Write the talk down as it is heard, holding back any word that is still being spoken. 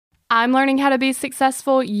I'm learning how to be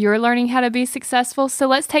successful. You're learning how to be successful. So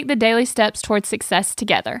let's take the daily steps towards success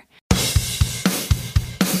together.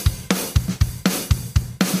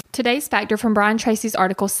 Today's factor from Brian Tracy's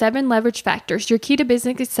article, 7 Leverage Factors, Your Key to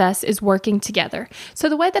Business Success is Working Together. So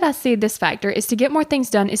the way that I see this factor is to get more things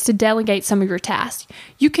done is to delegate some of your tasks.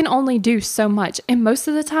 You can only do so much, and most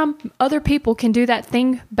of the time, other people can do that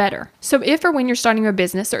thing better. So if or when you're starting a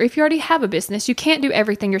business, or if you already have a business, you can't do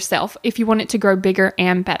everything yourself if you want it to grow bigger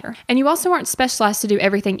and better. And you also aren't specialized to do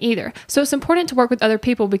everything either. So it's important to work with other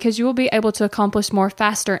people because you will be able to accomplish more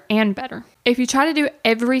faster and better. If you try to do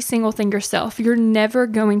every single thing yourself, you're never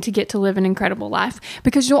going to get to live an incredible life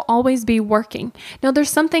because you'll always be working. Now, there's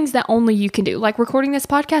some things that only you can do, like recording this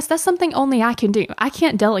podcast. That's something only I can do. I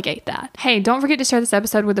can't delegate that. Hey, don't forget to share this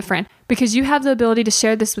episode with a friend because you have the ability to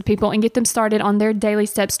share this with people and get them started on their daily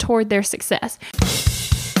steps toward their success.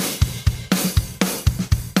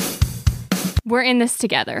 We're in this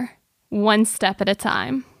together, one step at a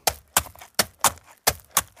time.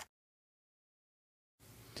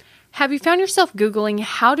 Have you found yourself Googling,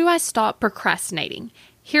 how do I stop procrastinating?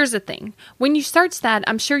 Here's the thing. When you search that,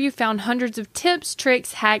 I'm sure you found hundreds of tips,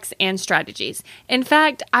 tricks, hacks, and strategies. In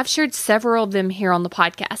fact, I've shared several of them here on the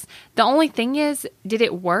podcast. The only thing is, did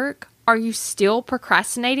it work? Are you still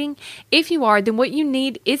procrastinating? If you are, then what you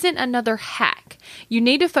need isn't another hack. You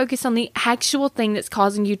need to focus on the actual thing that's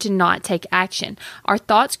causing you to not take action. Our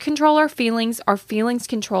thoughts control our feelings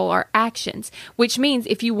control our actions, which means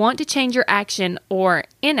if you want to change your action or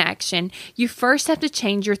inaction, you first have to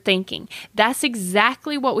change your thinking. That's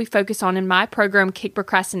exactly what we focus on in my program, Kick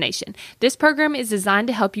Procrastination. This program is designed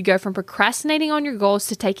to help you go from procrastinating on your goals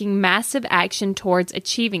to taking massive action towards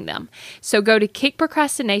achieving them. So go to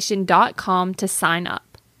kickprocrastination.com to sign up.